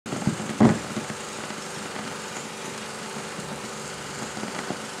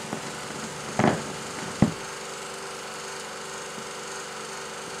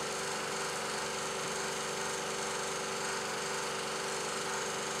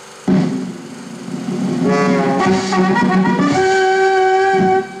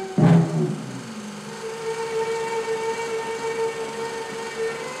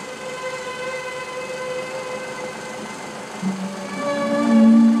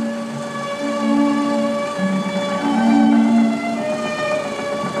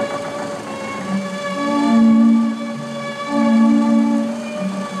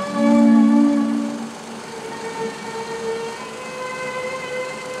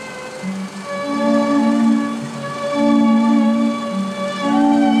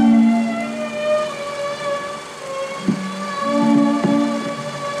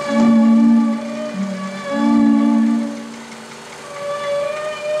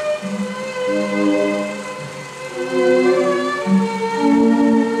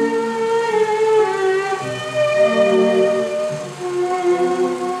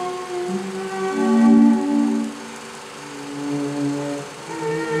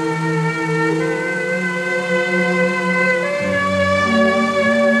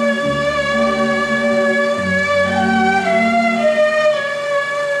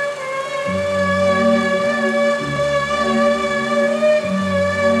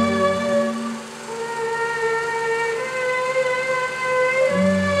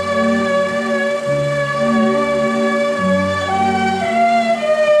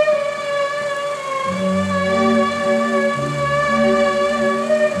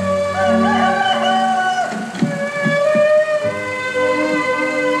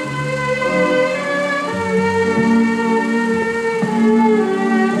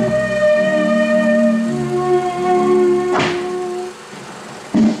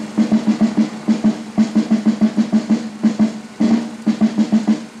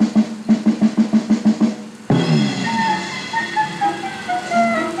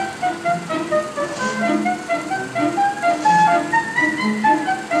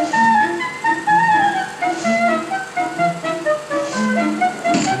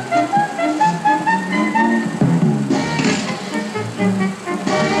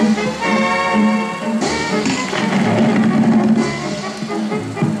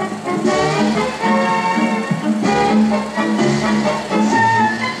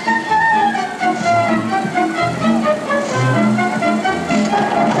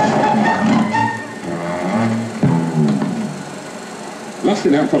Lass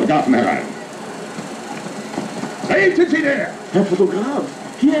den Herrn Fotografen herein. Treten Sie näher! Herr Fotograf,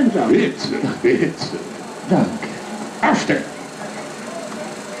 hier entlang. Bitte, bitte. Danke. Aufstehen!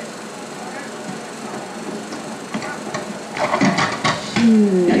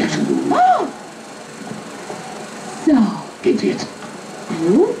 Ja, ja, schon gut. Oh. So. Gehen Sie jetzt.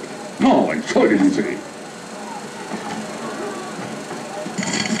 Gut. Oh, entschuldigen Sie.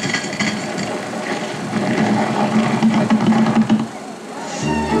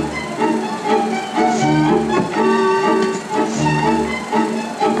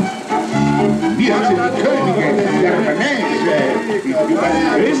 Wir sind die Königin der Manege.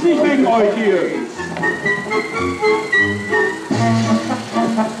 Ist nicht wegen euch hier.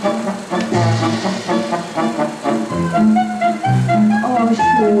 Oh,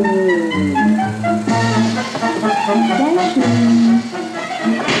 schön. Sehr schön.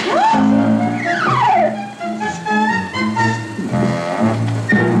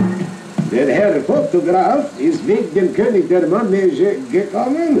 Der Herr Fotograf ist wegen dem König der Manege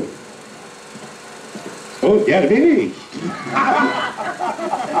gekommen. Und der bin ich.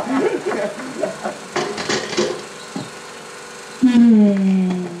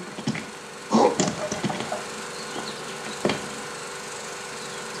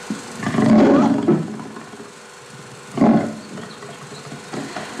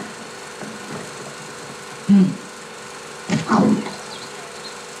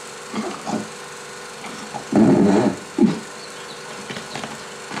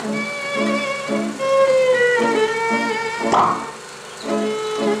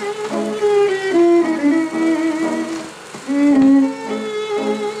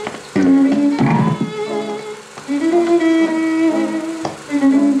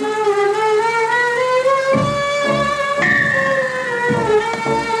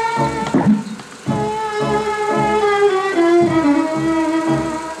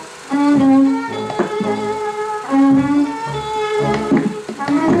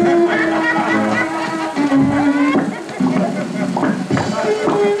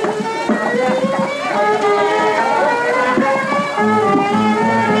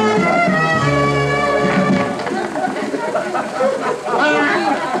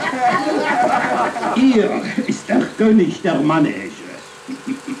 Hier ist der König der Manege.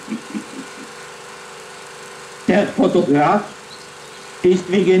 Der Fotograf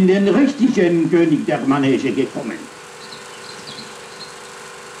ist wegen den richtigen König der Manege gekommen.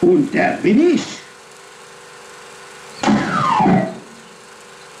 Und der bin ich.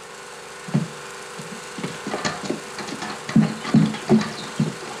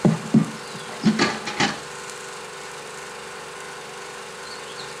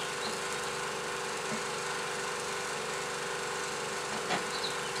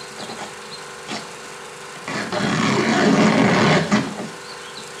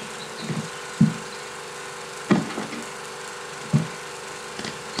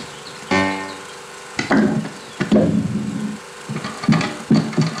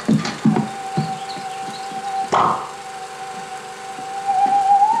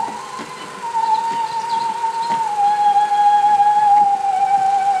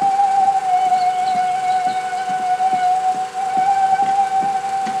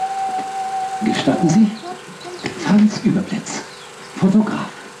 Gestatten Sie? Franz Überblitz, Fotograf.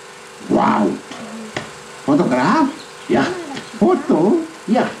 Wow. Fotograf? Ja. Foto?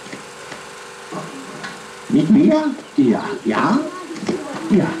 Ja. Mit mir? Ja. Ja?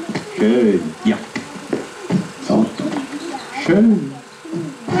 Ja. Schön. Ja. Foto. Schön.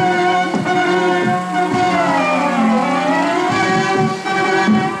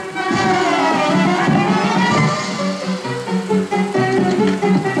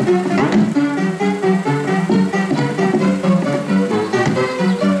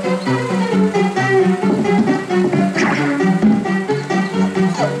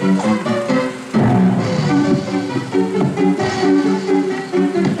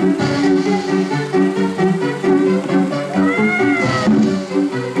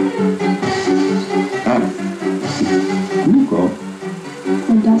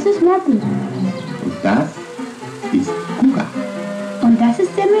 Und das ist Moppel. Und das ist Kuka. Und das ist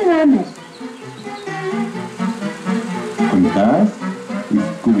Semiramis. Und das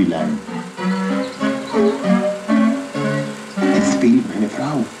ist Kubilein. Es fehlt meine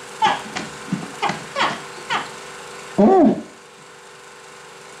Frau. Oh!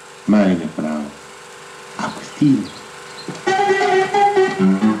 Meine Frau. Augustine.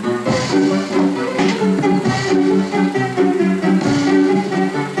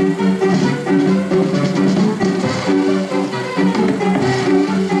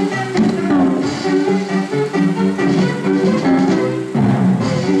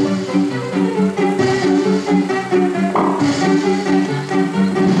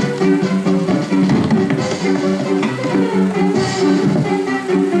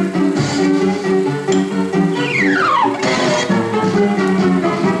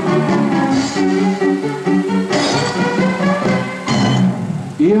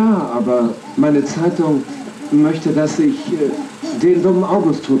 Aber meine Zeitung möchte, dass ich den dummen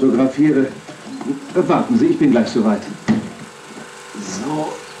August fotografiere. Warten Sie, ich bin gleich soweit.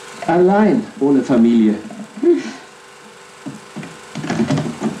 So, allein, ohne Familie.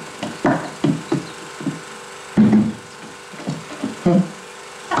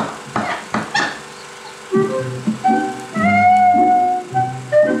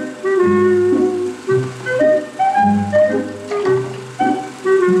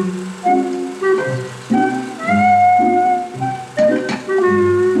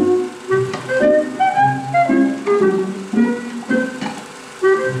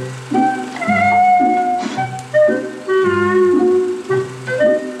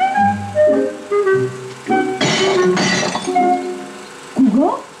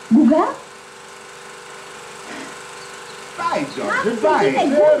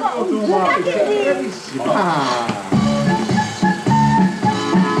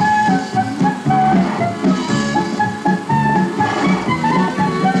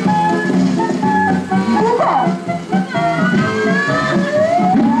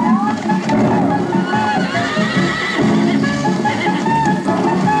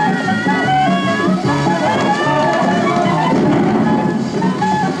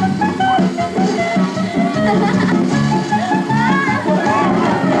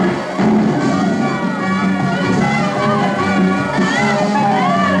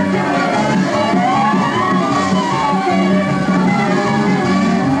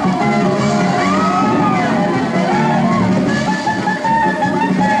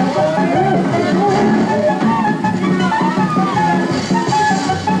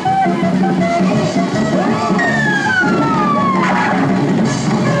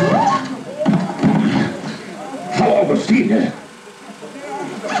 Augustine.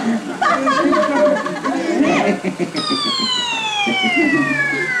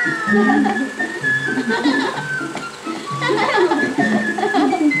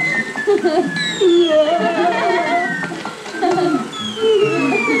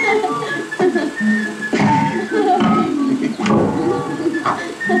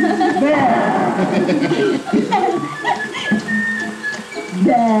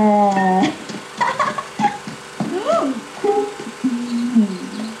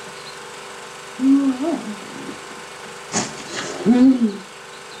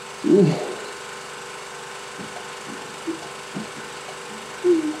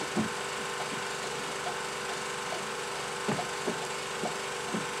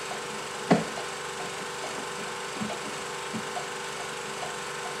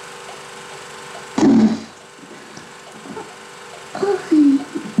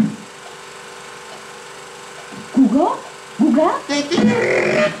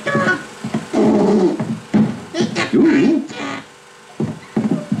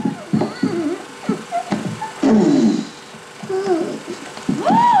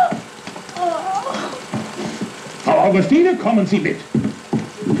 Frau Augustine, kommen Sie mit.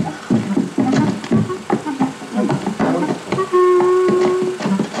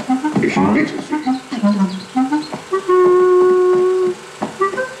 Ich bitte Sie.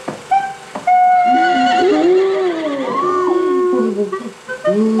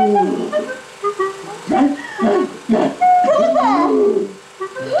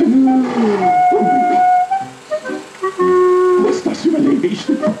 Was, das überlebe ich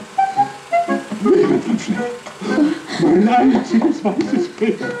nicht. Lebe dann schnell. Mein einziges weißes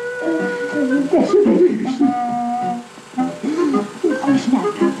Kind. Das überlebe ich nicht.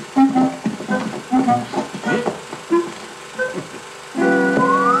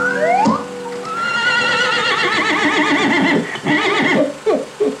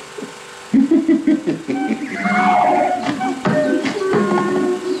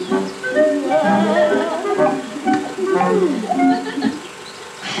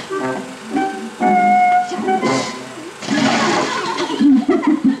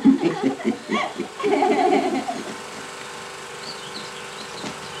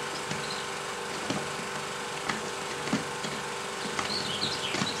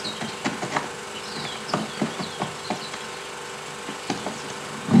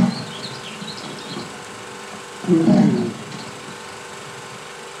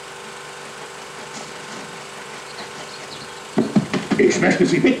 Ich möchte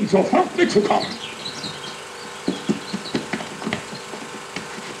Sie bitten, sofort mitzukommen.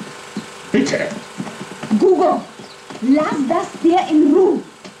 Bitte. Gugo, lass das dir in Ruhe.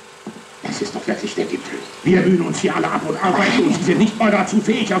 Das ist doch wirklich der Gipfel. Wir mühen uns hier alle ab und arbeiten und Sie sind nicht mal dazu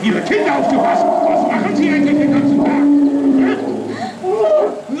fähig, auf Ihre Kinder aufzupassen. Was machen Sie eigentlich den ganzen Tag?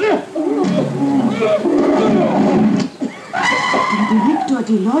 Viktor,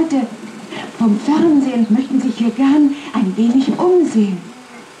 die Leute vom Fernsehen möchten sich hier gern ein wenig umsehen.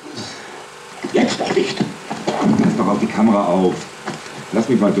 Jetzt doch nicht. Pass doch auf die Kamera auf. Lass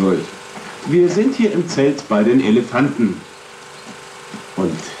mich mal durch. Wir sind hier im Zelt bei den Elefanten.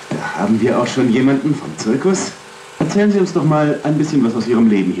 Und da haben wir auch schon jemanden vom Zirkus. Erzählen Sie uns doch mal ein bisschen was aus Ihrem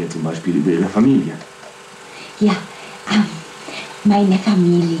Leben hier, zum Beispiel über Ihre Familie. Ja, meine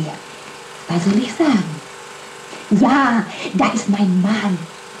Familie. Was soll ich sagen? Ja, da ist mein Mann,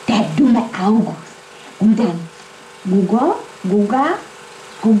 der dumme August. Und dann Gugo, Guga,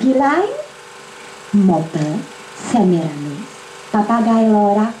 Gugilein, Moppel, Semiramis, Papagei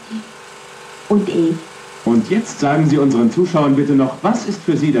Lora und ich. Und jetzt sagen Sie unseren Zuschauern bitte noch, was ist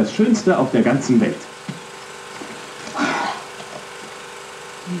für Sie das Schönste auf der ganzen Welt?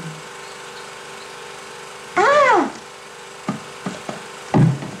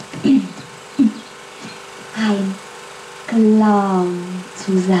 Ein Clown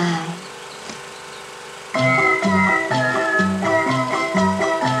zu sein.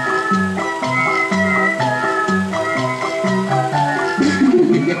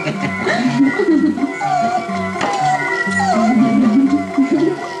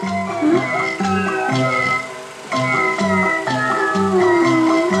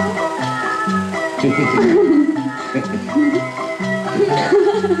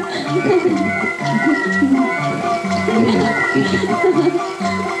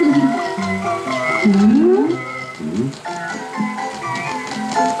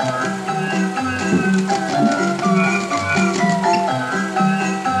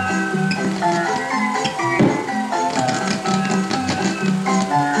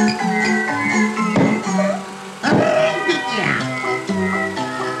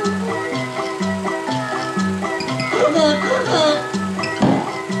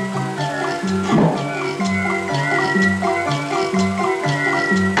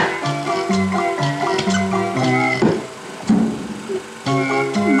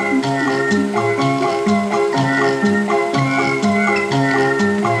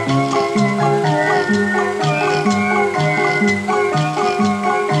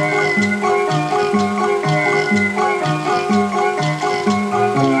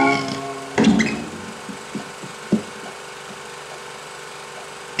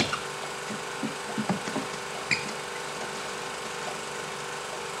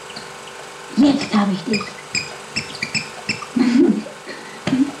 Jetzt habe ich dich.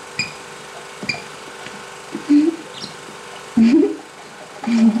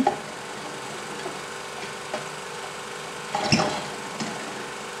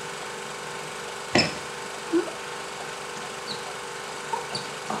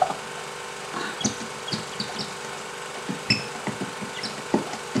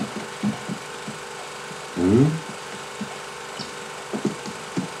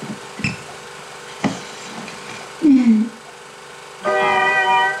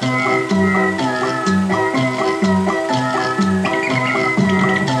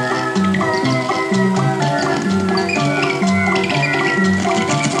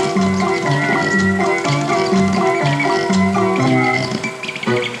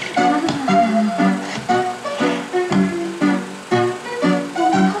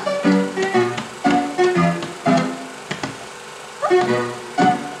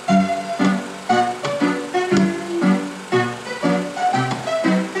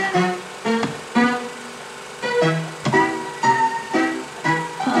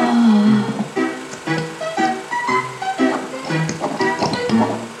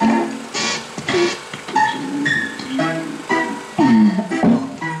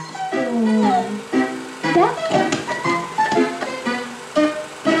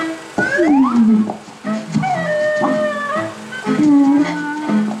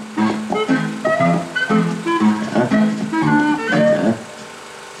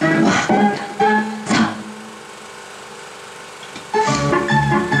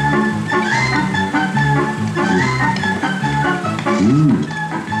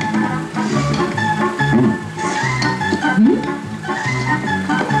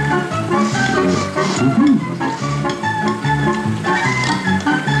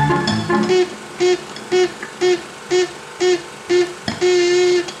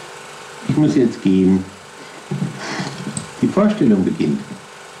 Ich muss jetzt gehen. Die Vorstellung beginnt.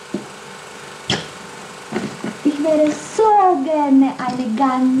 Ich wäre so gerne eine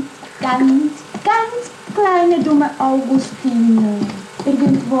ganz kleine dumme Augustine.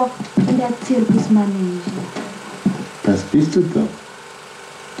 Irgendwo in der Zirkusmanege. Das bist du doch.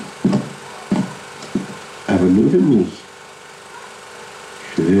 Aber nur für mich.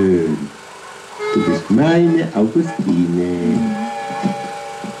 Schön. Du bist meine Augustine.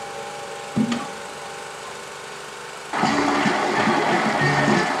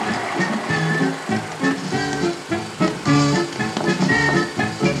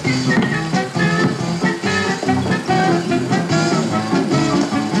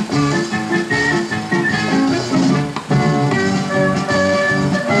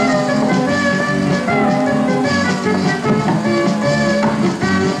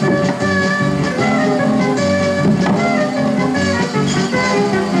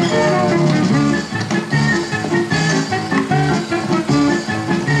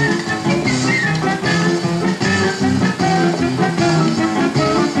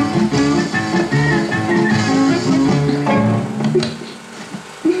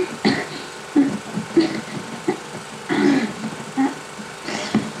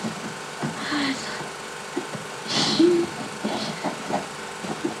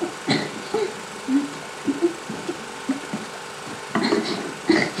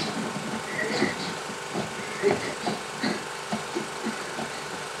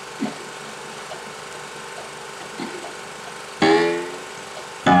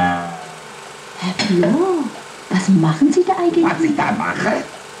 Was machen Sie da eigentlich? Was ich da mache?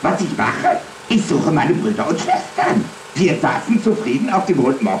 Was ich mache? Ich suche meine Brüder und Schwestern. Wir saßen zufrieden auf dem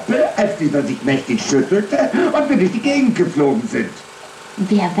roten Moppel, als dieser sich mächtig schüttelte und wir durch die Gegend geflogen sind.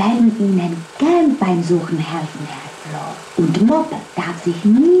 Wir werden Ihnen gern beim Suchen helfen, Herr Flo. Und Moppel darf sich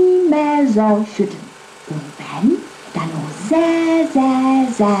nie mehr so schütteln. Und wenn, dann nur sehr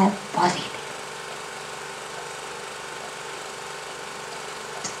vorsichtig.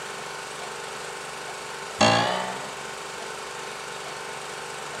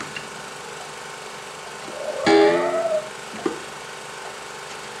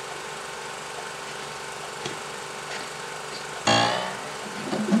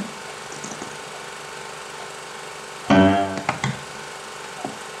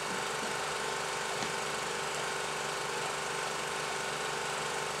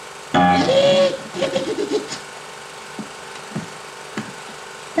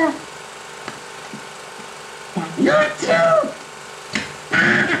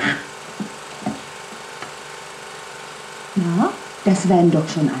 Das wären doch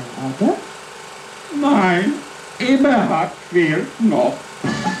schon alle, oder? Nein, Eberhard fehlt noch.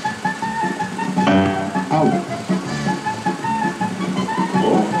 Au.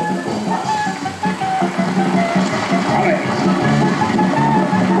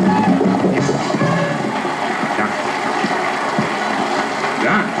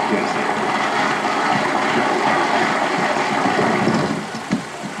 Dankeschön.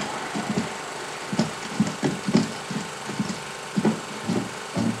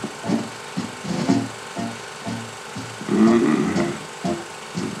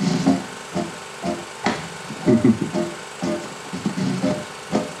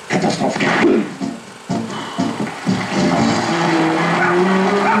 Katastrophe.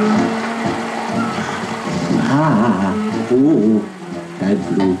 Ah, oh, dein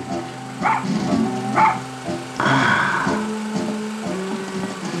Blut.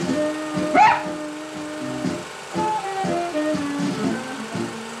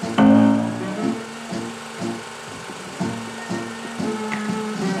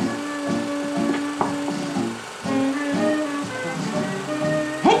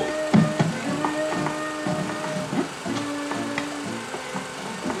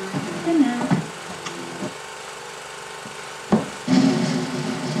 Ja.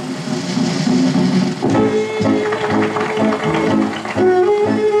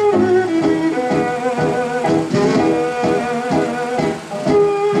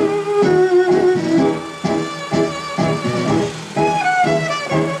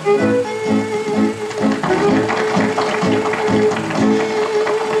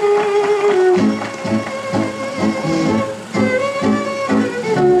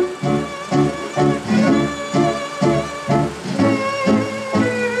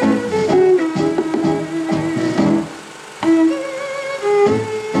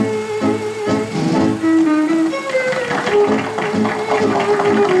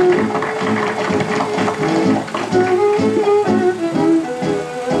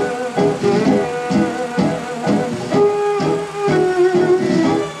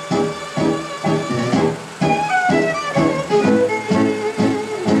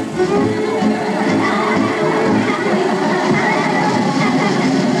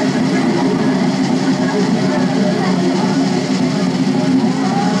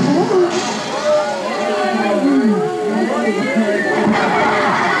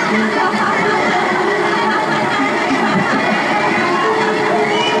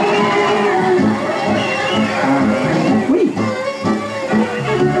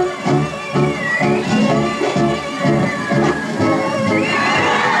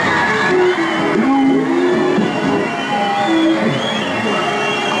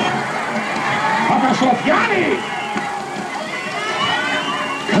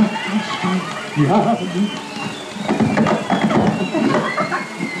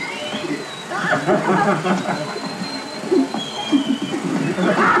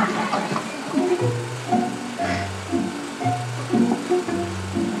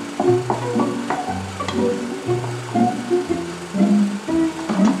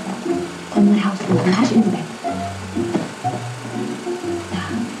 Komm mal raus, rasch ins Bett. Da.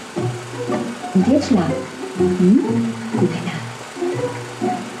 Und jetzt schlafen. Gute Nacht.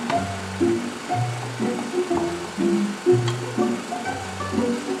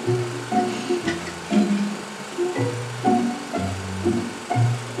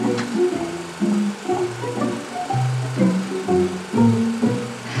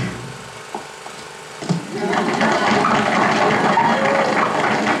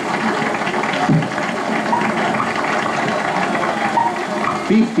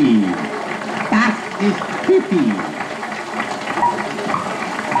 Pipi. Das ist Pipi.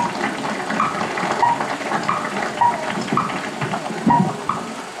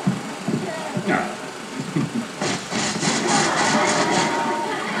 Ja.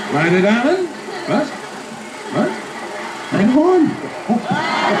 Meine Damen? Was? Was? Ein Hund?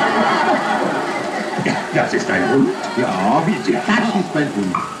 Ja, das ist ein Hund? Ja, Wie sehr? das ist mein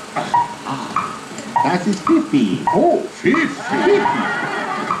Hund. Das ist Pipi. Oh, Pfiffi.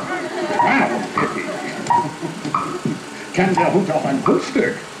 Wow, Pfiffi. Kann der Hund auch ein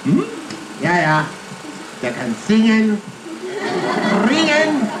Kunststück? Hm? Ja, ja. Der kann singen,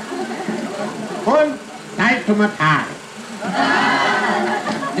 ringen und Saltomortare.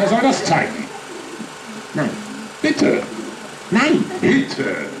 Er soll das zeigen. Nein. Bitte. Nein.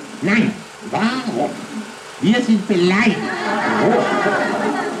 Bitte. Nein. Warum? Wir sind beleidigt. Oh.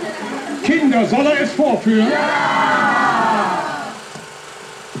 Kinder, soll er es vorführen?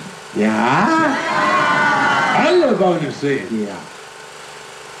 Ja. Alle wollen es sehen.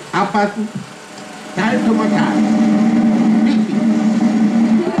 Ja. Aufpassen. Saltomortare. Pipi.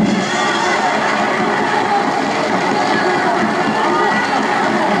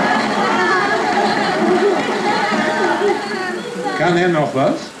 Kann er noch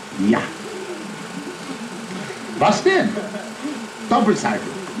was? Ja. Was denn? Doppelsalto.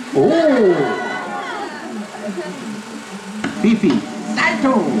 Oh. Pipi. Salto.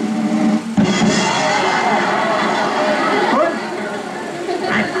 Achtung! Und?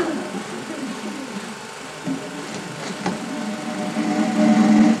 Einfach.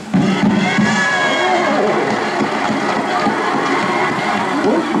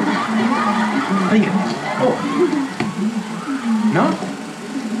 Und? Bringen. Oh. No?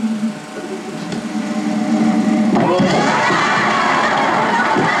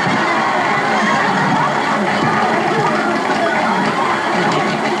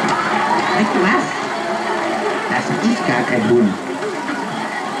 Kein Hund.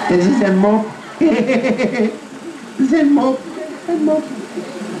 Das ist ein Mob. Das ist ein Mob. Ein Mob.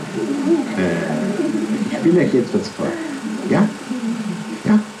 Ich spiele euch jetzt was vor. Ja?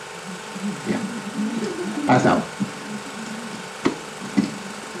 Ja? Ja. Pass auf.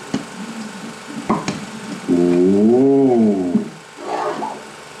 Oh.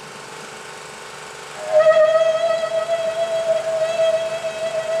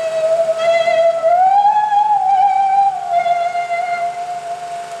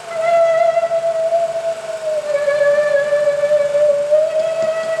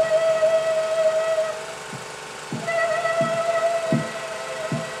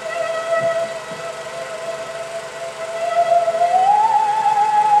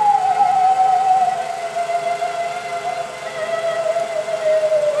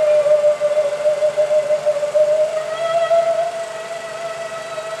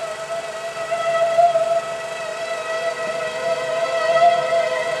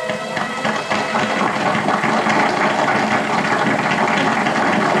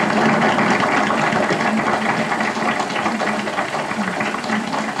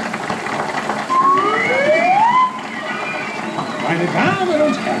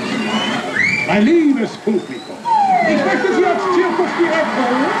 Mein liebes Publikum, ich möchte Sie als Zirkusdirektor.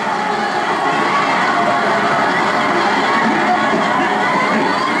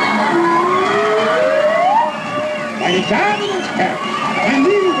 Meine Damen und Herren, mein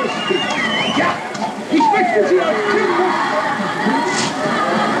liebes Publikum, ja, ich möchte Sie als Zirkus...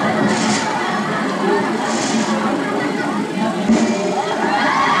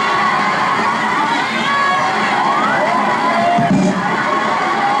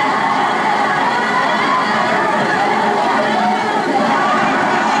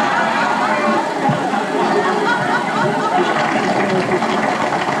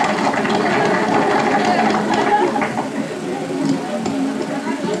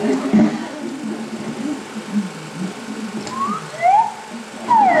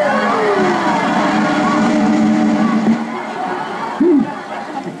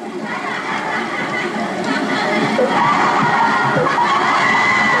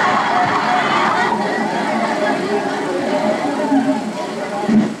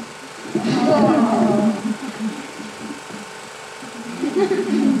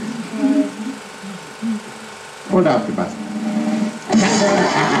 Und aufgepasst.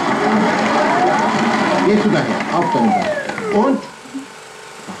 Gehst du daher, auf deine Seite. Und?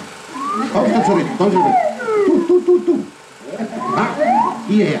 Kommst du zurück, komm zurück. Du. Da,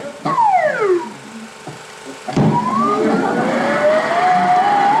 hierher, da.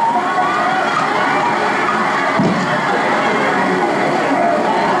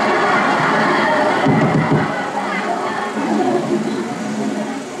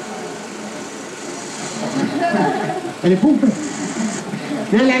 Eine Pumpe.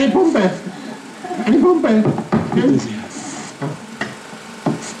 Schnell, eine Pumpe. Eine Pumpe. Bitte sehr.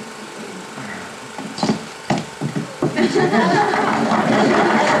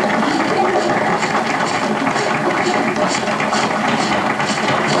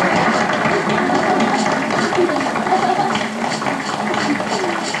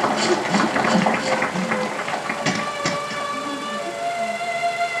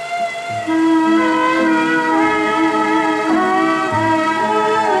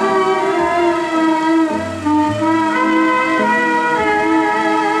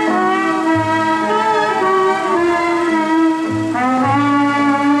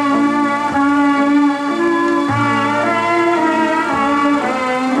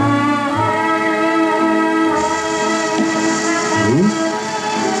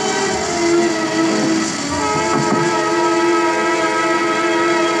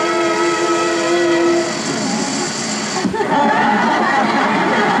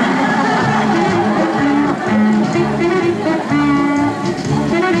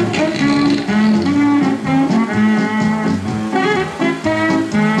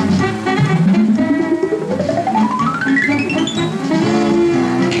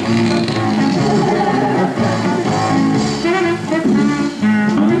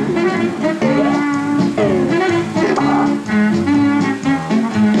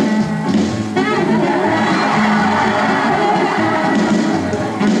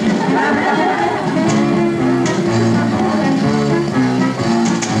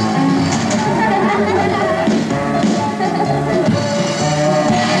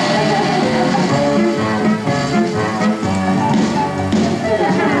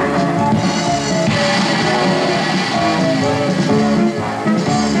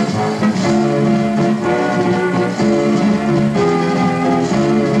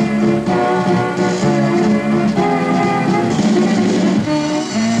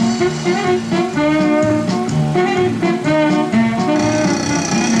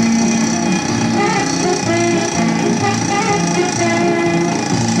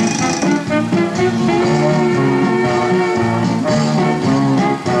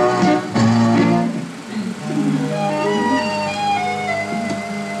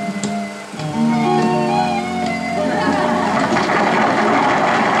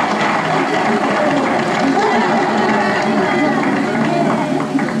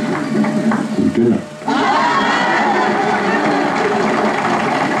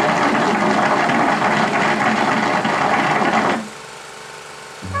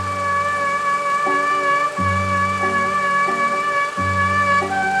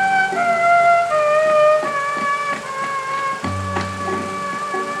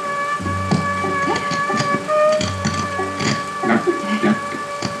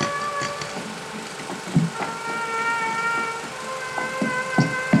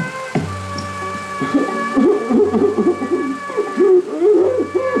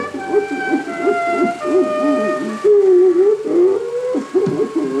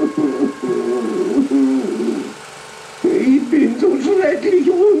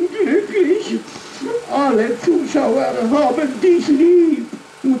 Zuschauer haben dich lieb.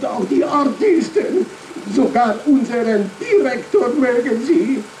 Und auch die Artisten. Sogar unseren Direktor mögen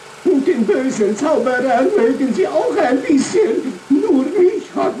sie. Und den bösen Zauberer mögen sie auch ein bisschen. Nur mich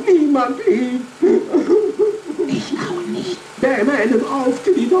hat niemand lieb. Ich auch nicht. Bei meinem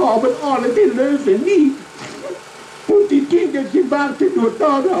Auftritt haben alle den Löwen lieb. Und die Kinderchen warten nur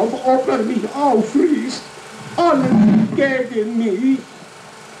darauf, ob er mich auffrisst. Alle gegen mich.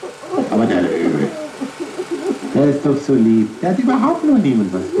 Aber der Löwe, der ist doch so lieb. Der hat überhaupt noch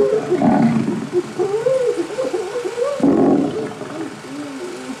niemand was getan.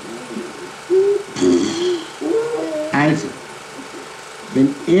 Also,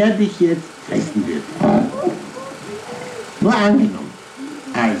 wenn er dich jetzt fressen würde, nur angenommen,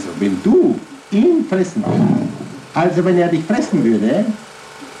 also wenn du ihn fressen würdest, also wenn er dich fressen würde,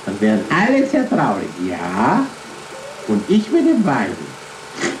 dann wären alle sehr traurig, ja, und ich würde weinen.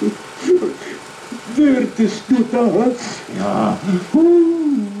 Würdest du das? Ja.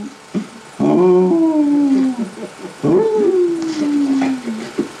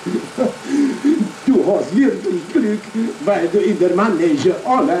 Du hast wirklich Glück, weil du in der Manege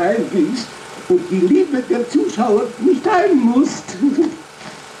allein bist und die Liebe der Zuschauer nicht teilen musst.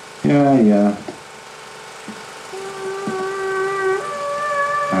 Ja, ja.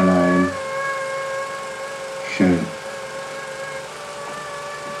 Allein. Schön.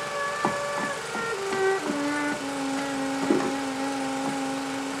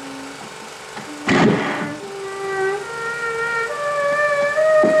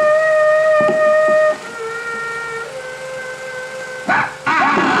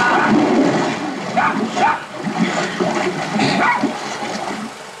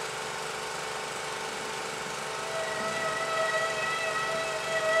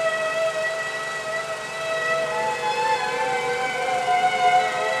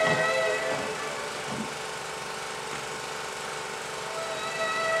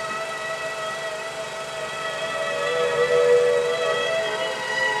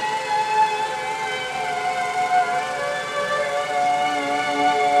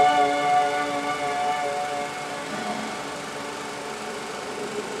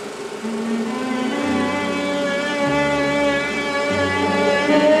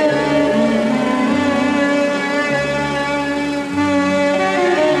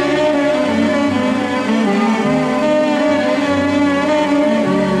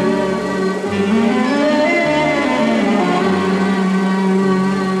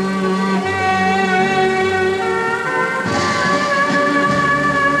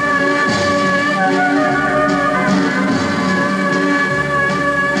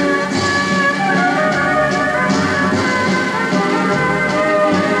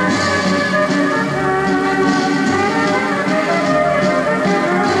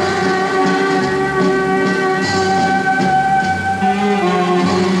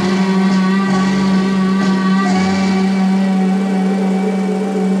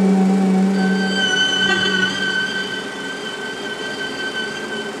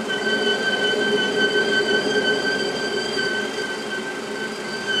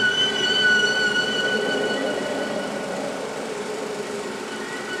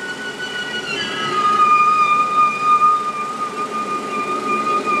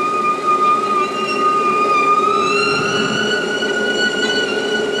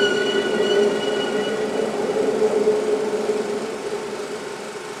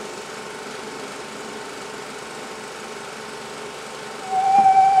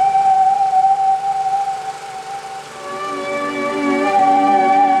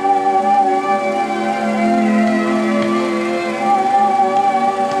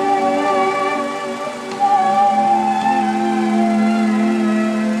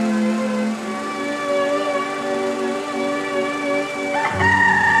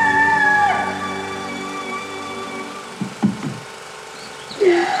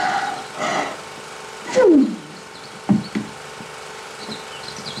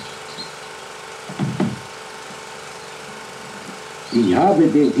 Ich habe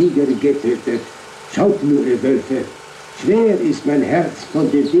den Tiger getötet. Schaut nur, ihr Wölfe. Schwer ist mein Herz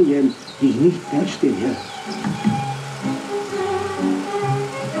von den Dingen, die ich nicht verstehe.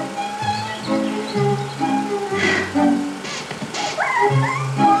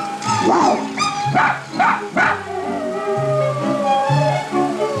 Wow!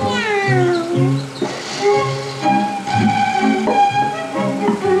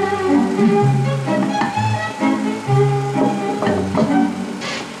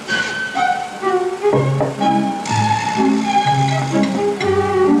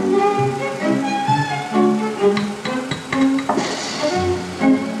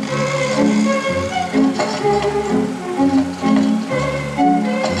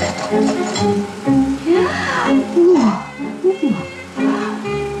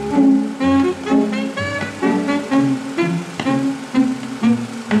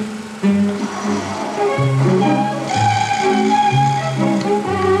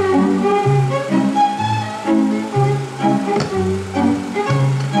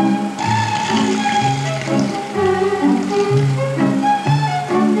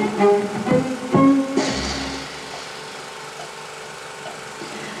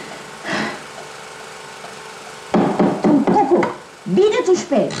 wieder zu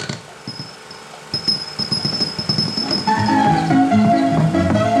spät.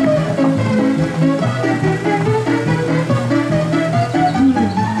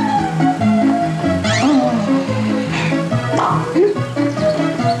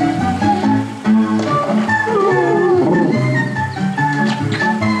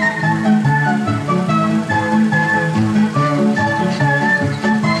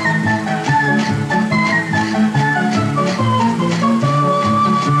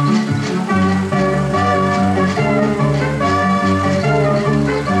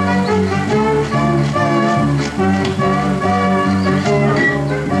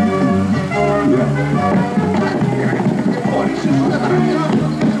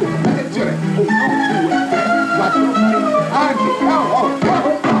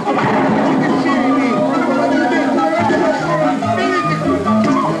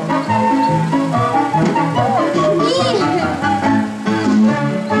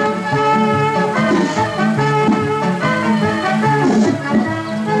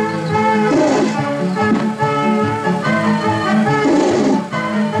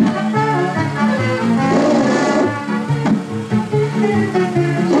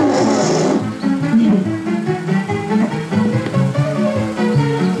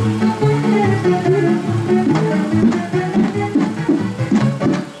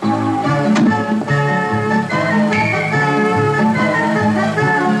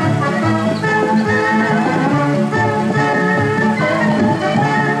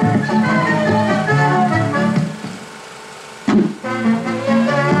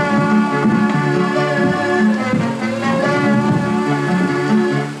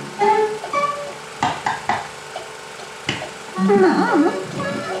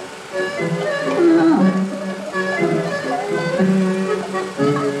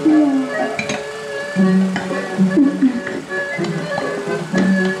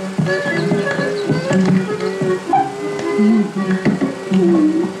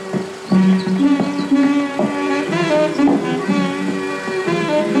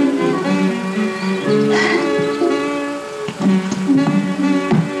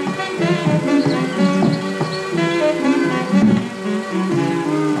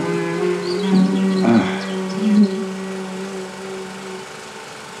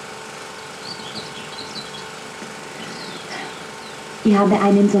 Ich habe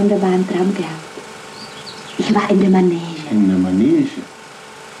einen sonderbaren Traum gehabt. Ich war in der Manege. In der Manege?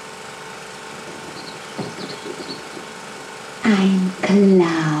 Ein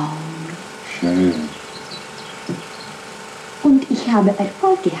Clown. Schön. Und ich habe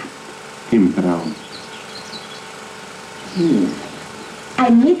Erfolg gehabt. Im Traum.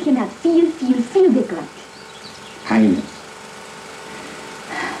 Ein Mädchen hat viel geklatscht. Eines.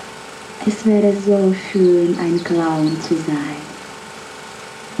 Es wäre so schön, ein Clown zu sein.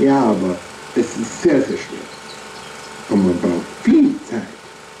 Ja, aber es ist sehr, sehr schwer. Und man braucht viel Zeit.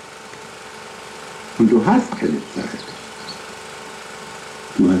 Und du hast keine Zeit.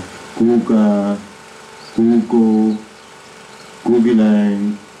 Du hast Guga, Gugo,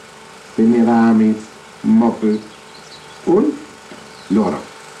 Gugelein, Semiramis, Moppel und Lora.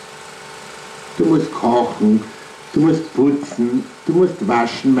 Du musst kochen, du musst putzen, du musst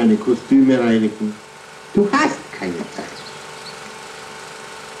waschen, meine Kostüme reinigen. Du hast keine Zeit.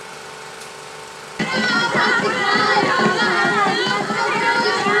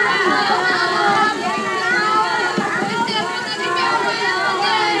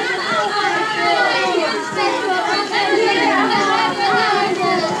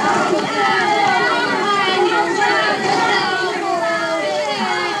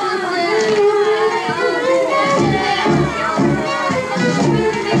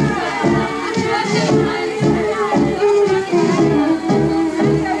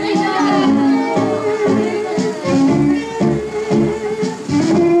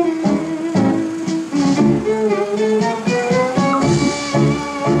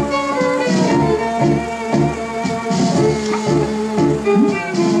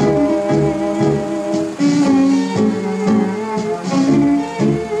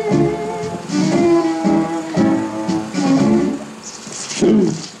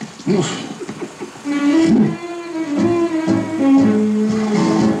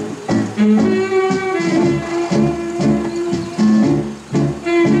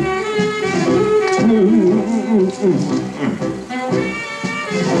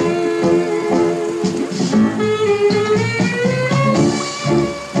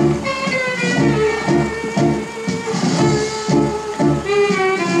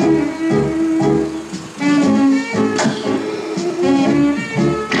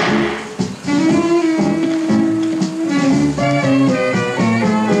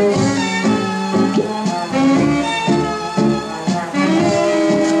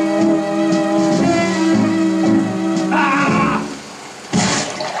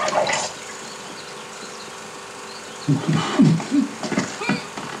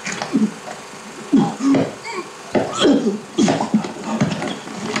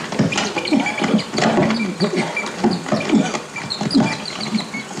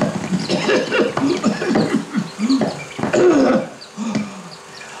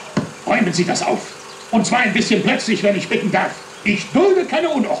 räumen Sie das auf. Und zwar ein bisschen plötzlich, wenn ich bitten darf. Ich dulde keine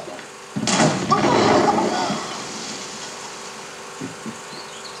Unordnung.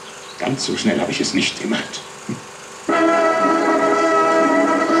 Ganz so schnell habe ich es nicht gemacht.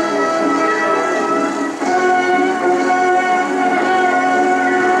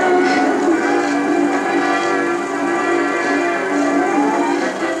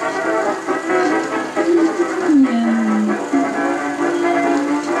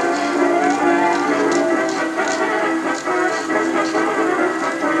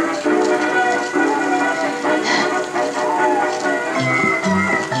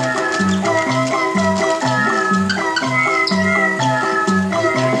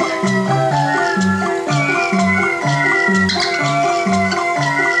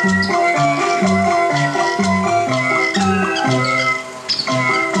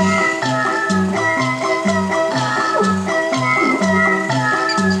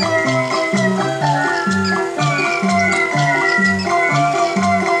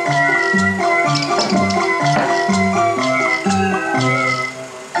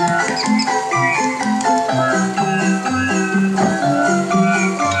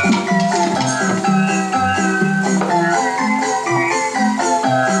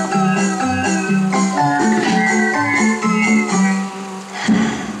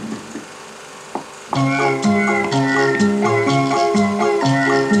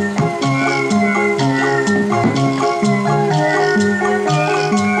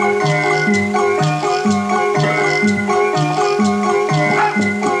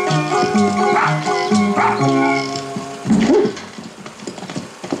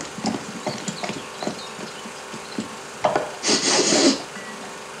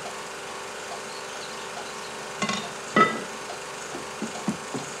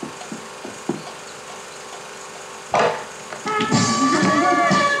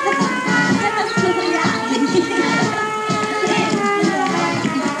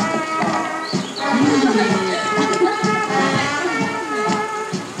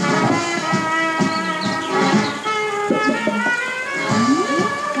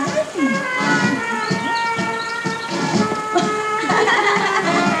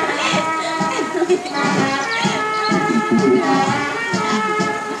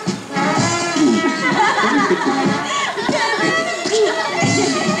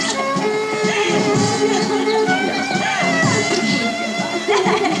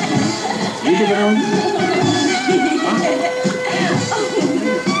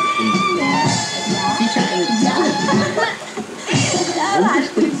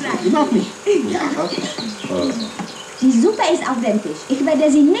 Die Suppe ist auf dem Tisch. Ich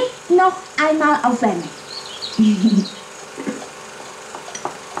werde sie nicht noch einmal aufwärmen.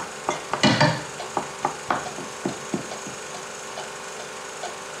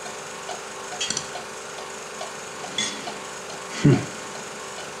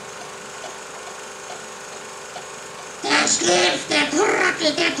 Der schläft, der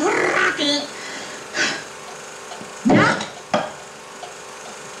Trottel, der Trottel. Ja?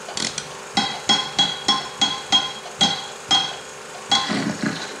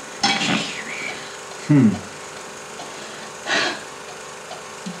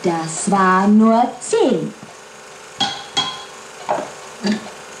 Das war nur 10.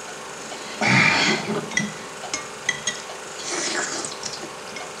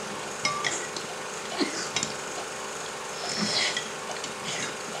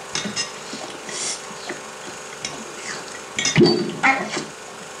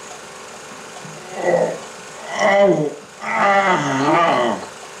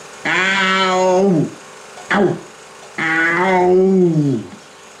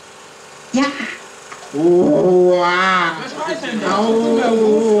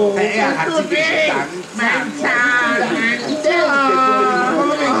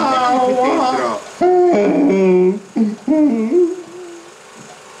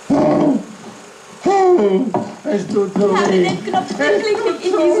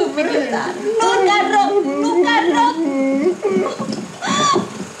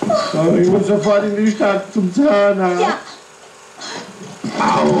 Ich muss sofort in die Stadt zum Zahnarzt. Ja.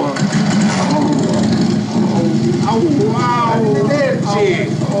 Au. Au. Au. Arrivederci.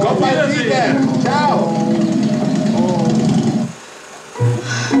 Komm mal wieder. Ciao.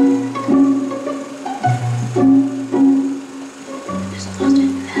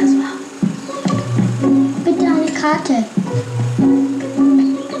 Bitte eine Karte.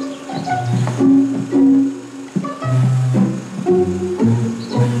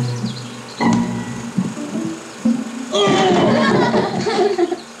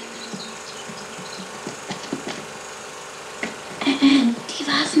 Die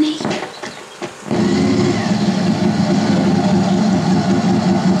war's nicht.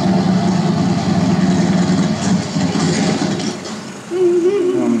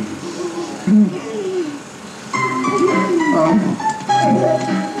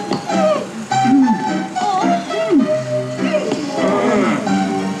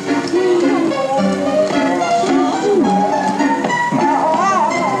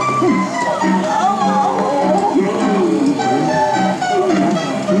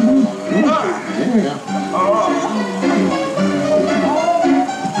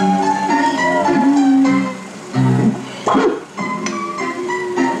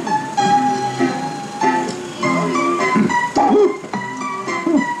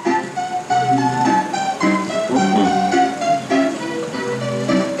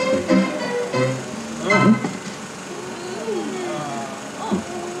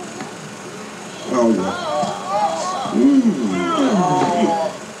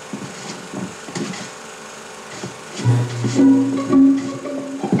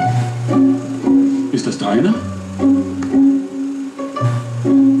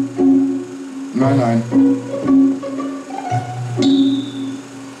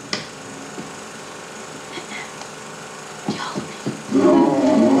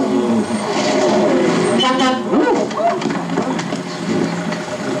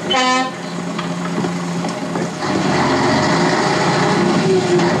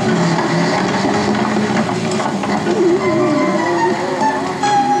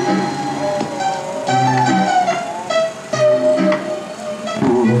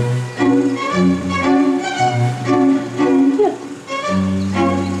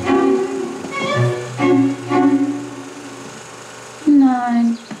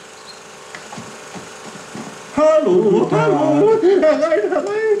 Herein,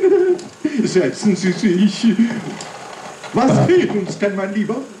 herein. Setzen Sie sich. Was fehlt uns denn, mein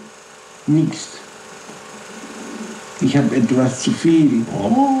Lieber? Nichts. Ich habe etwas zu viel.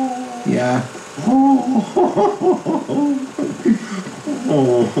 Oh. Ja. Oh.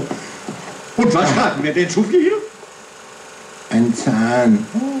 Oh. Und was haben wir denn zu viel? Ein Zahn.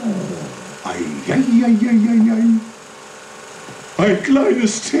 Ei. Ein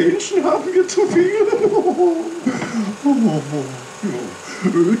kleines Zähnchen haben wir zu viel.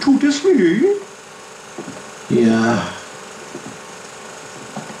 Tut es weh? Ja.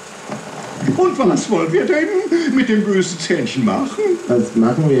 Und was wollen wir denn mit dem bösen Zähnchen machen? Was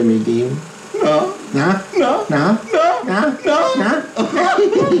machen wir mit ihm? Na?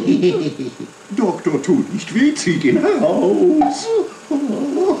 Doktor, tut nicht weh, zieht ihn heraus.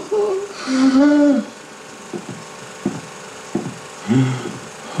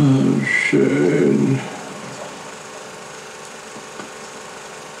 Schön.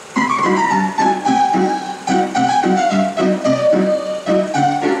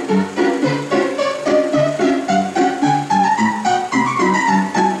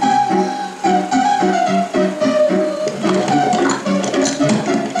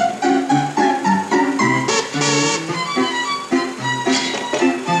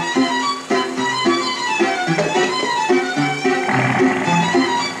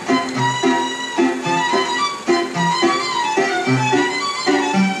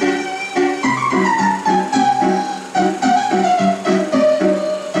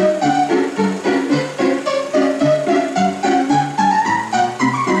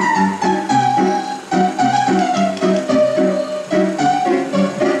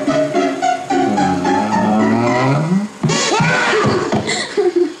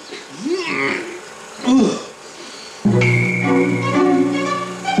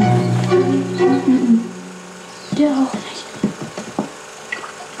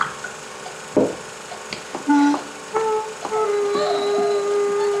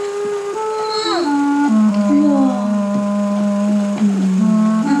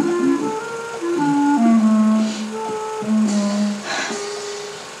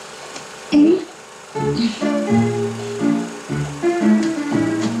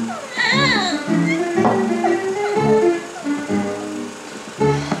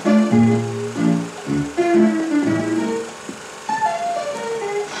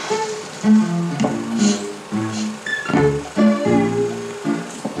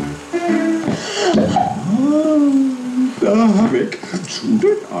 Weg zu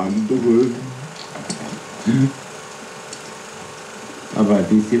den anderen. Aber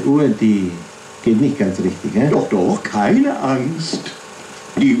diese Uhr, die geht nicht ganz richtig, hä? Doch, doch, keine Angst.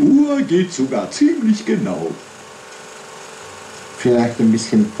 Die Uhr geht sogar ziemlich genau. Vielleicht ein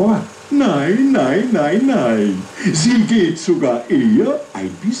bisschen vor. Nein, nein, nein, nein. Sie geht sogar eher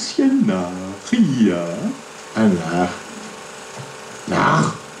ein bisschen nach. Ja. Nach.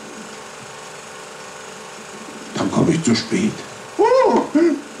 Nach? Dann komme ich zu spät. Oh,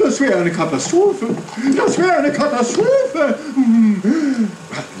 das wäre eine Katastrophe. Das wäre eine Katastrophe.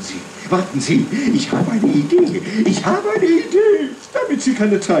 Warten Sie. Ich habe eine Idee. Damit Sie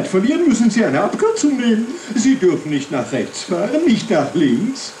keine Zeit verlieren, müssen Sie eine Abkürzung nehmen. Sie dürfen nicht nach rechts fahren, nicht nach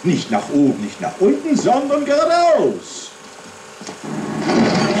links, nicht nach oben, nicht nach unten, sondern geradeaus.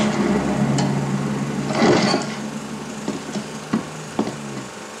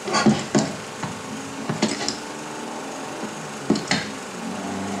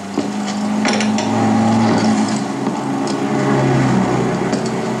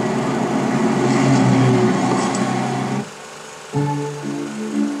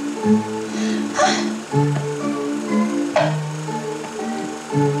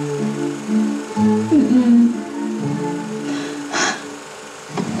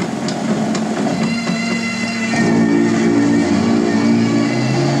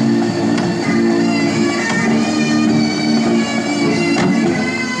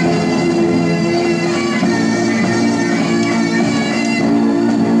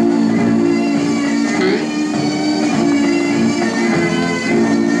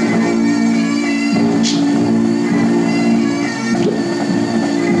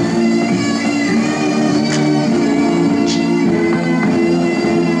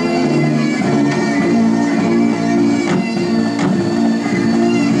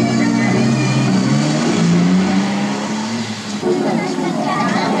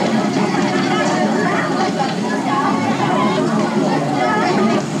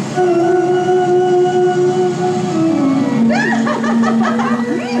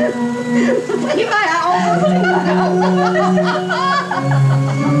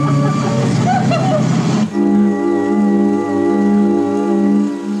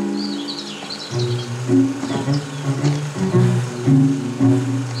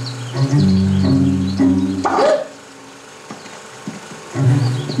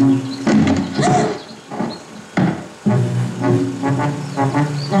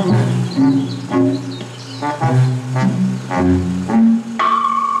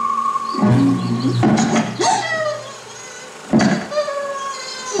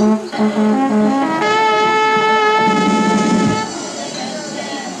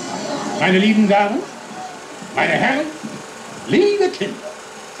 lieben Damen, meine Herren, liebe Kinder,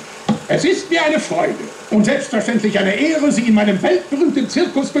 es ist mir eine Freude und selbstverständlich eine Ehre, Sie in meinem weltberühmten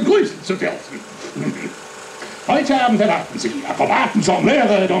Zirkus begrüßen zu dürfen. Heute Abend erwarten Sie Akrobaten,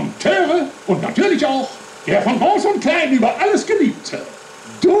 Jongleure, Dompteure und natürlich auch der von Groß und Klein über alles geliebte,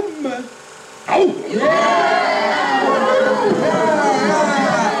 dumme August.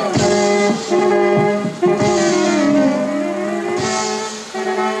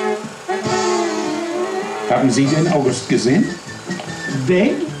 Haben Sie den August gesehen?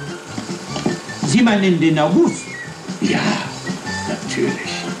 Wen? Sie meinen den August? Ja,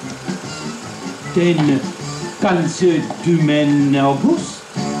 natürlich. Den ganz dummen August?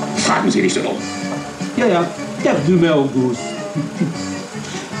 Fragen Sie nicht so dumm. Ja, der dumme August.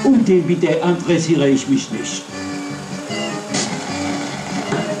 Um den bitte interessiere ich mich nicht.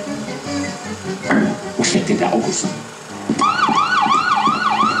 Wo steckt denn der August?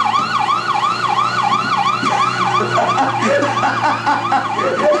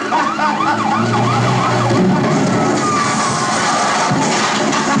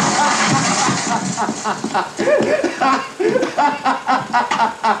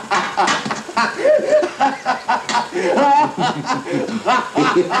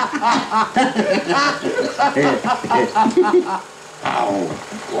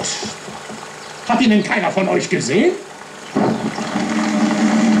 August. Hat ihn denn keiner von euch gesehen?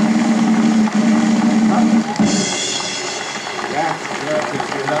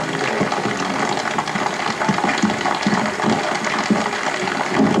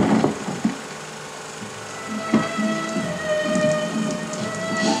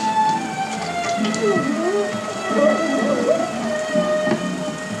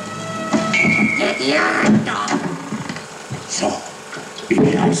 So, ich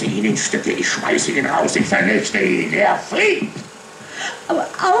reiße ihn in Stücke, ich schmeiße ihn raus, ich vernichte ihn, er fliegt! Aber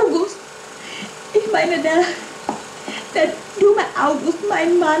August, ich meine, der dumme August,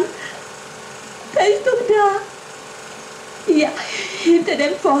 mein Mann, der ist doch da. Ja, hinter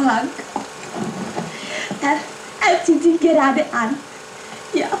dem Vorhang. Er zieht sich gerade an.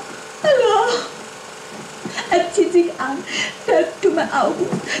 Ja, hallo. Er zieht sich an, der dumme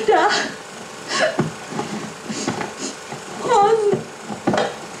August, da. Rosen.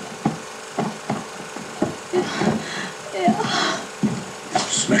 Ja.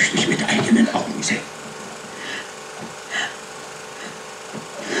 Das möchte ich mit eigenen Augen sehen.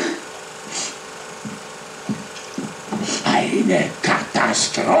 Eine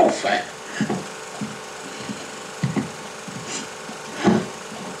Katastrophe.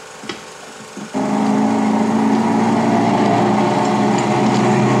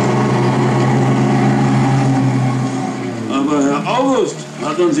 Aber Herr August,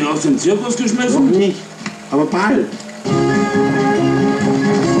 hat man Sie aus dem Zirkus geschmissen? Noch nicht, aber bald.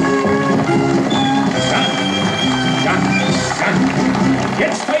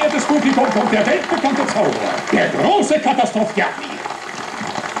 Jetzt, verehrtes Publikum, kommt der weltbekannte Zauberer, der große Katastrophiani.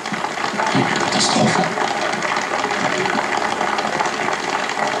 Eine Katastrophe.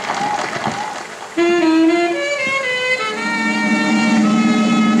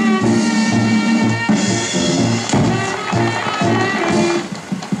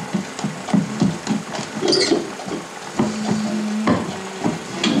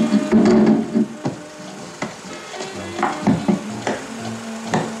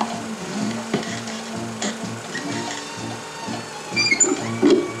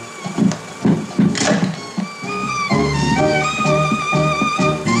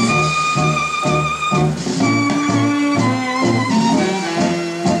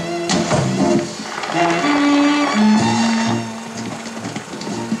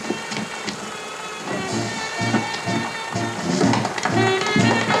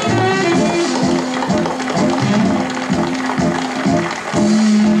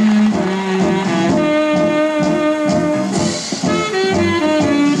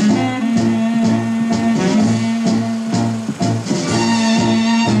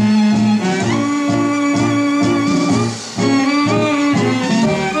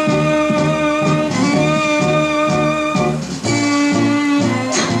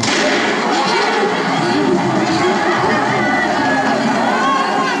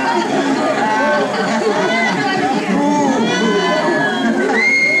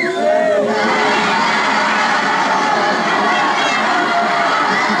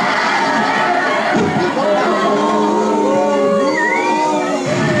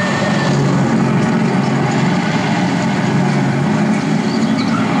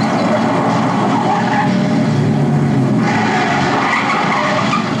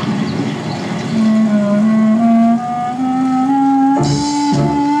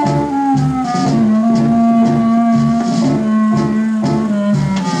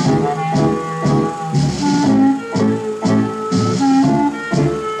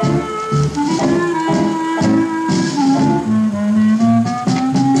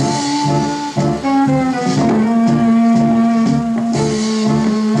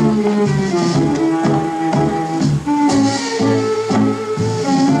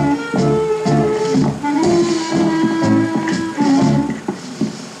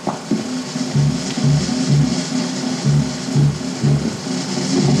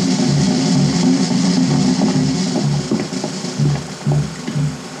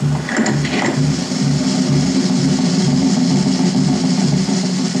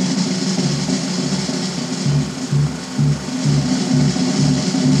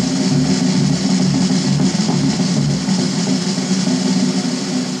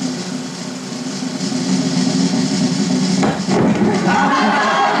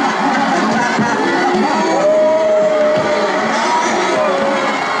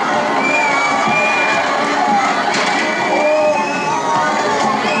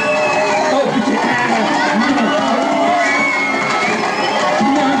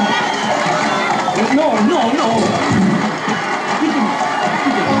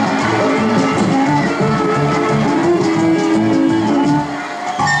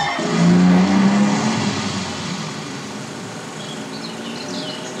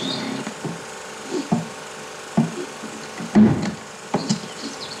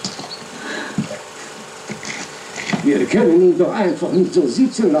 Wir können ihn doch einfach nicht so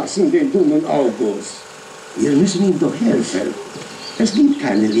sitzen lassen, den dummen August. Wir müssen ihm doch helfen. Es gibt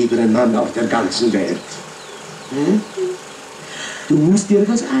keinen lieberen Mann auf der ganzen Welt. Hm? Du musst dir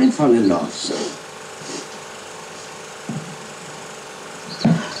was einfallen lassen.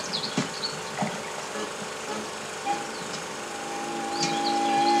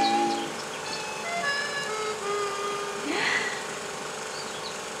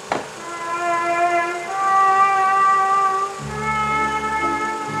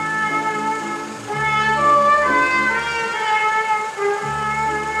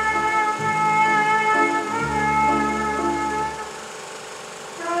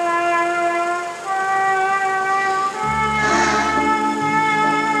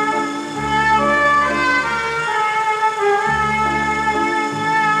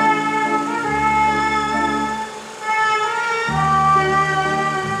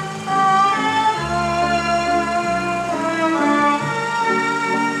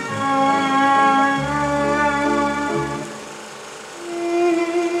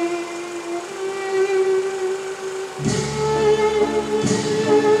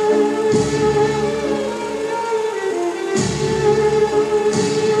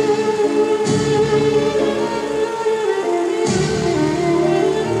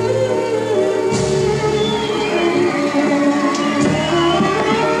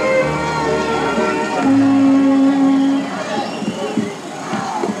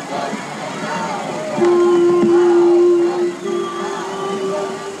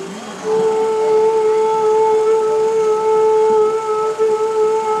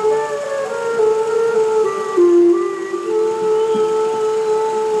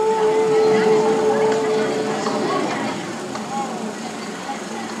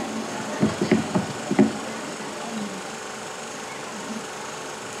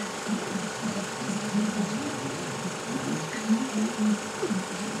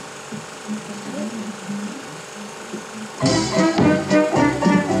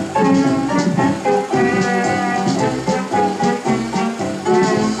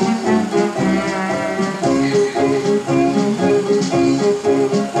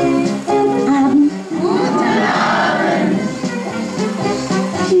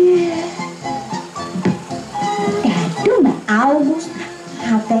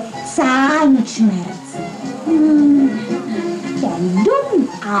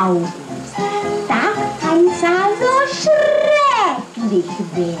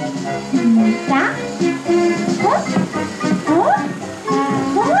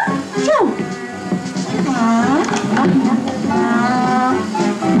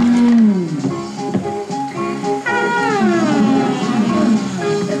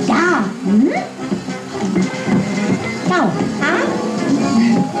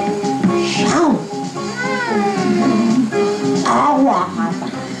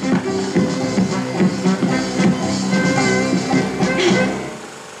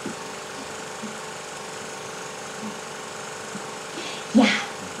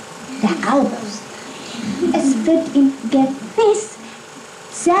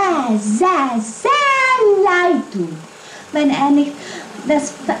 Wenn er nicht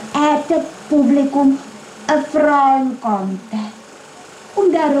das verehrte Publikum erfreuen konnte.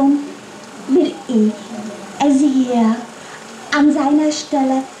 Und darum will ich es hier an seiner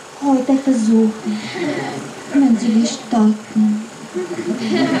Stelle heute versuchen, wenn Sie gestatten.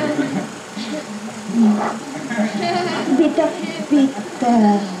 Bitte,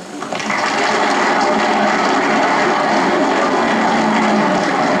 bitte.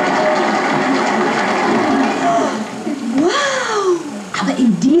 Aber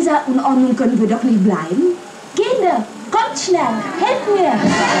in dieser Unordnung können wir doch nicht bleiben. Kinder, kommt schnell, helft mir!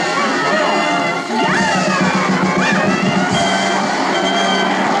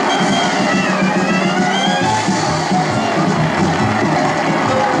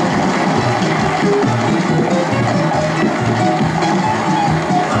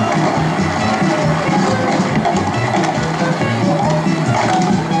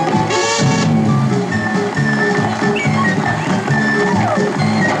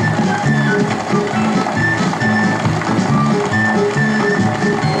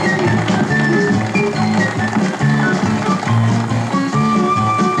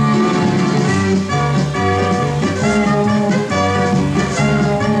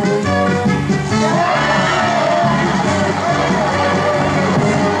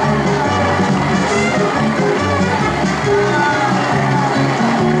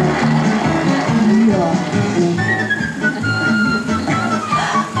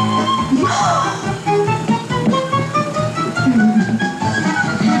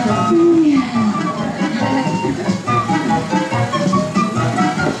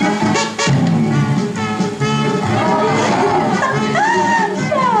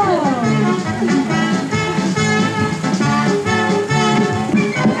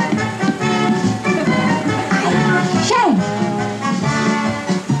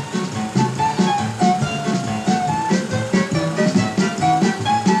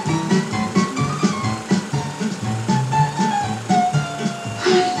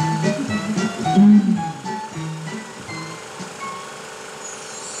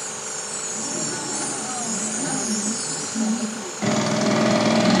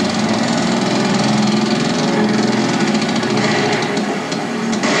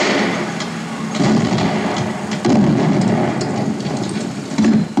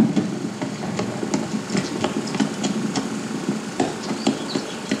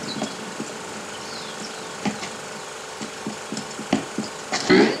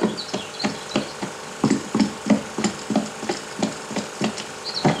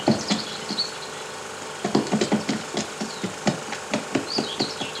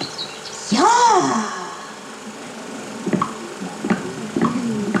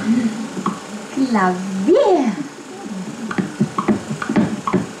 Klavier.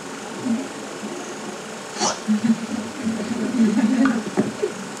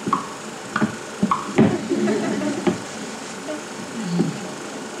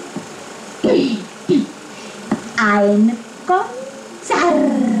 Ein Konzert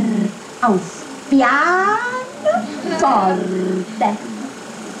auf Pianoforte.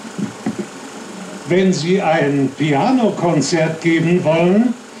 Wenn Sie ein Pianokonzert geben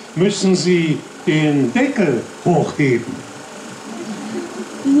wollen, müssen Sie den Deckel hochheben.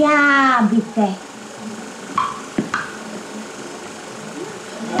 Ja, bitte.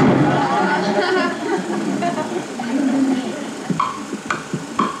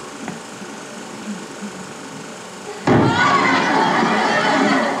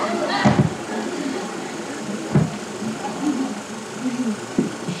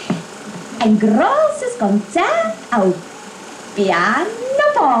 Ein großes Konzert auf Pianoforte.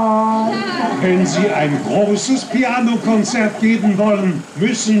 Wenn Sie ein großes Pianokonzert geben wollen,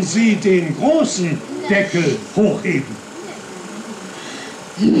 müssen Sie den großen Deckel hochheben.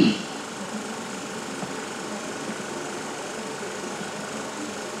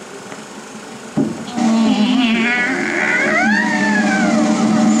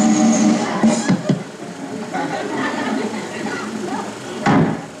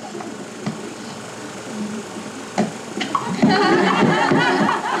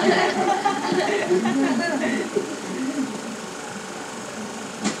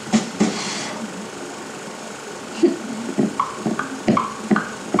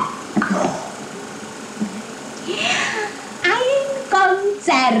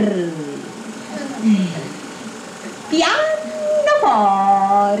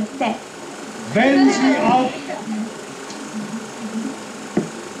 Pianoforte. Wenn Sie auf...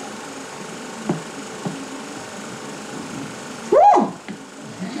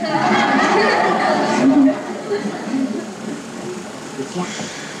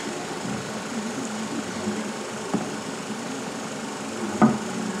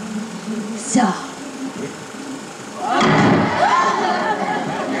 So.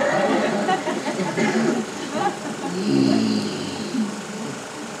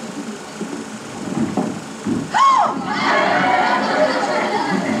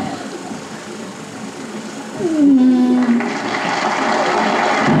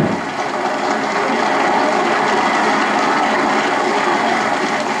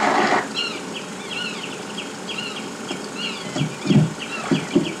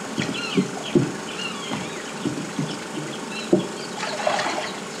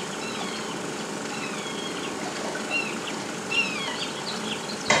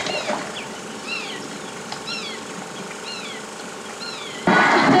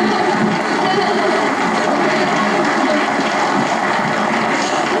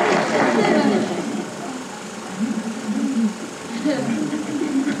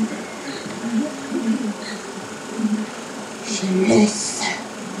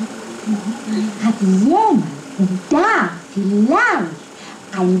 Hat jemand da vielleicht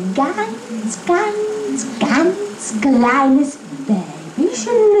ein ganz kleines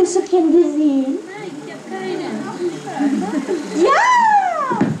Babyschlüsselchen gesehen? Nein, ich habe keine. Ja!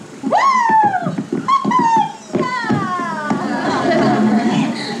 Wow! Ja!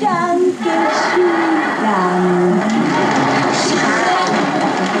 Danke schön, danke.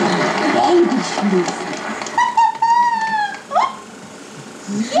 Babyschlüssel.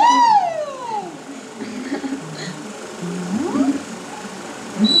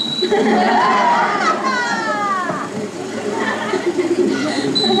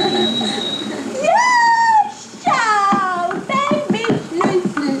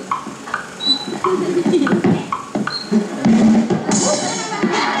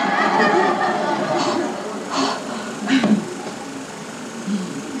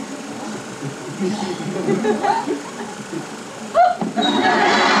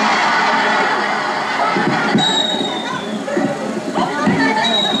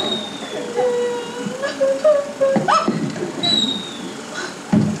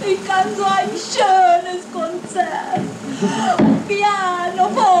 Ich kann so ein schönes Konzert.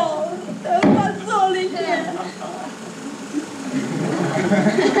 Pianoforte. Was soll ich denn?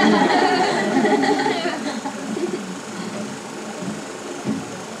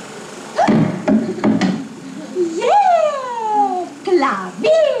 Yeah!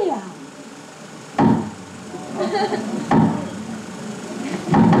 Klavier!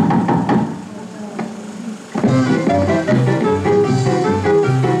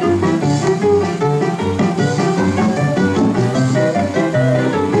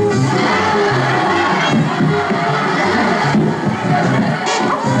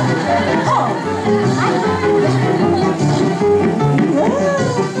 Oh,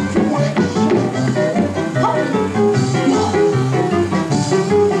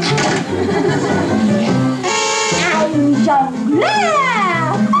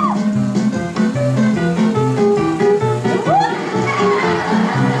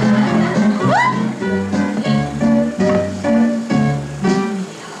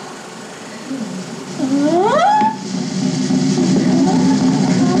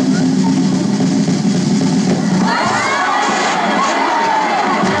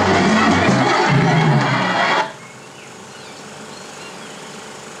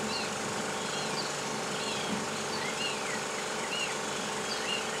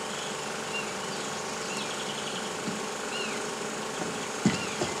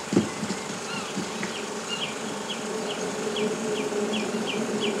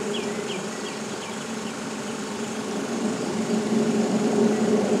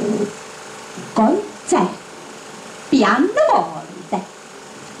 forze, pianoforte.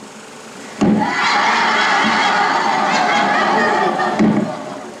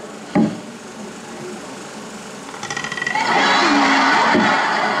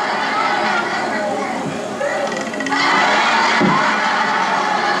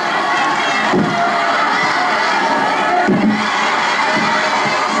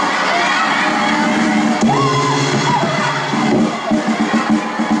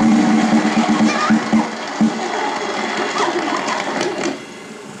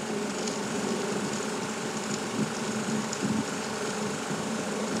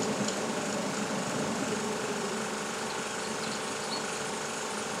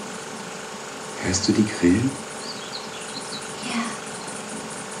 Hörst du die Grillen? Ja.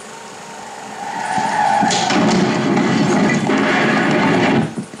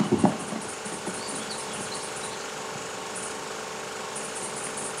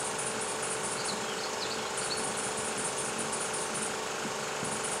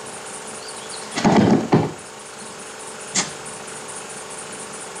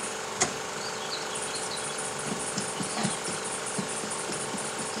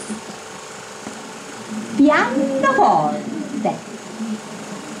 Pianoforte.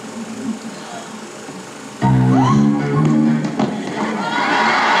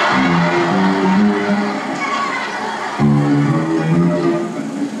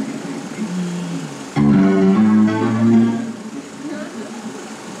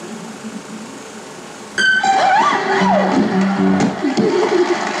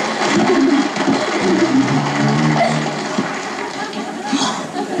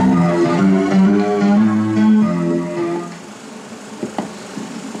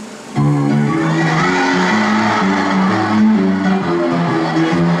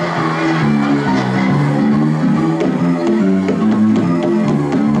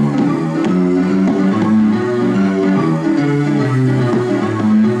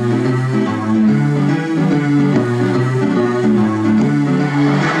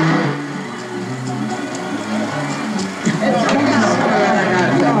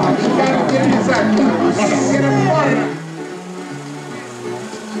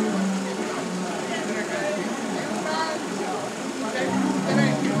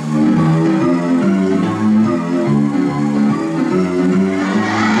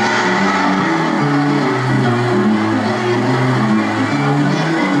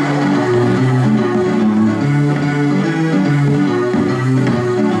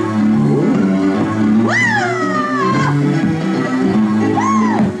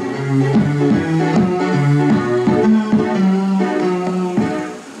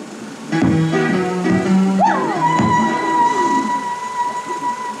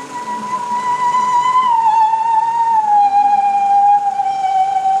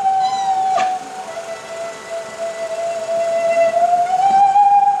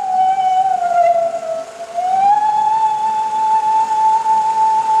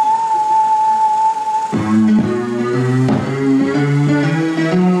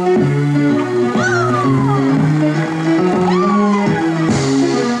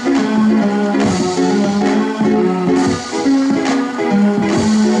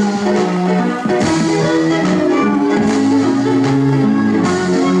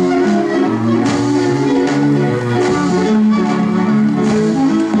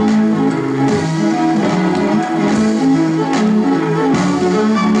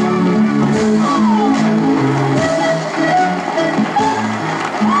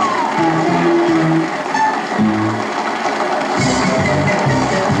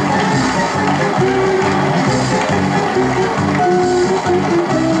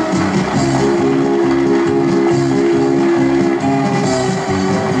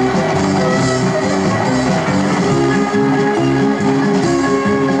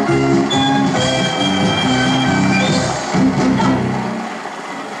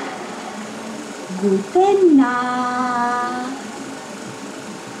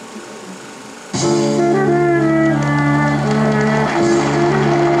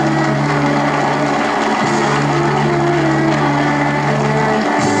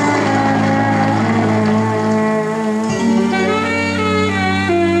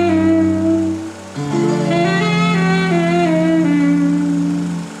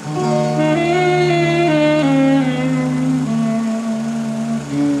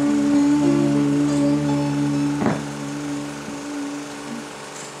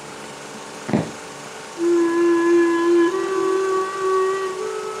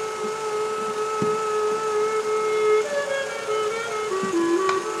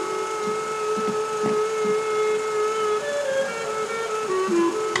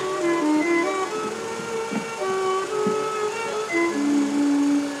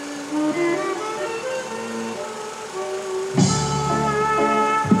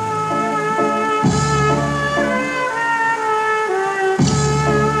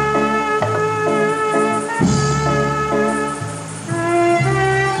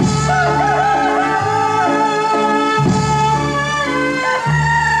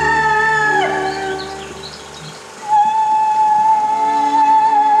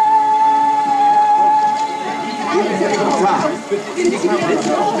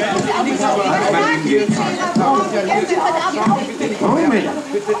 Moment.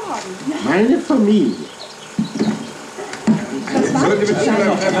 Meine Familie.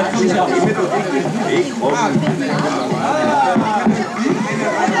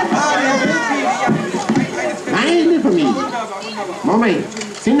 Meine Familie. Moment.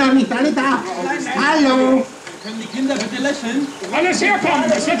 Sind noch nicht alle da? Hallo? Können die Kinder bitte lächeln? Alles herkommen,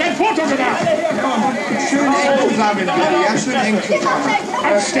 es wird ein Foto gemacht. Schön eng zusammen, ja, schön eng zusammen.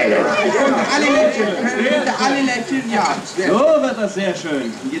 Anstelle. Alle lächeln, bitte alle lächeln, ja. So wird das sehr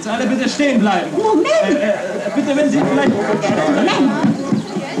schön. Und jetzt alle bitte stehen bleiben. Moment! Bitte, wenn Sie vielleicht...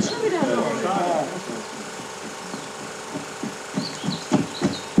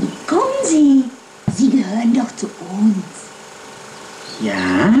 Kommen Sie, Sie gehören doch zu uns.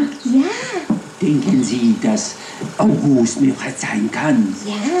 Ja? Ja, Denken Sie, dass August mir verzeihen kann?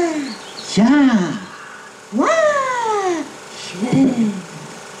 ja. Ja. Wow, schön.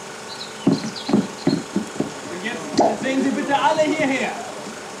 Und jetzt sehen Sie bitte alle hierher.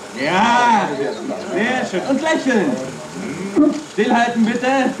 Ja, sehr schön. Und lächeln. Stillhalten bitte.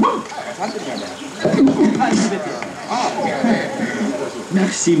 Halten bitte.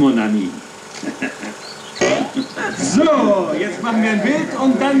 Merci, mon ami. So, jetzt machen wir ein Bild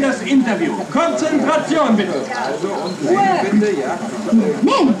und dann das Interview. Konzentration bitte.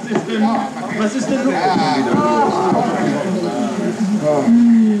 Was ist denn los?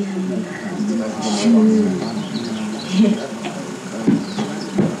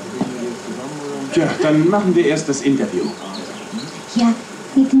 Tja, dann machen wir erst das Interview. Ja,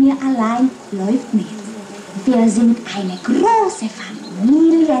 mit mir allein läuft nichts. Wir sind eine große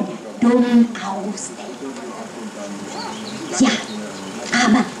Familie der dummen Augustine. Ja,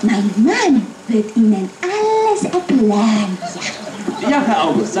 aber mein Mann wird Ihnen alles erklären. Ja, Herr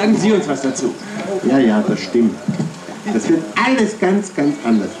August, sagen Sie uns was dazu. Ja, das stimmt. Das wird alles ganz, ganz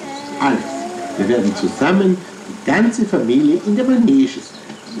anders. Alles. Wir werden zusammen, die ganze Familie, in der Manege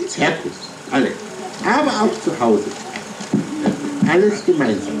sein. Im Zirkus. Alle. Aber auch zu Hause. Alles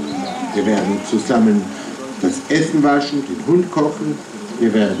gemeinsam. Wir werden zusammen das Essen waschen, den Hund kochen.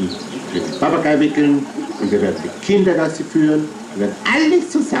 Wir werden den Papagei wickeln. Und wir werden die Kindergasse führen. Wir werden alles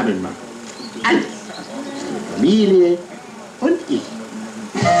zusammen machen. Alles. Die Familie,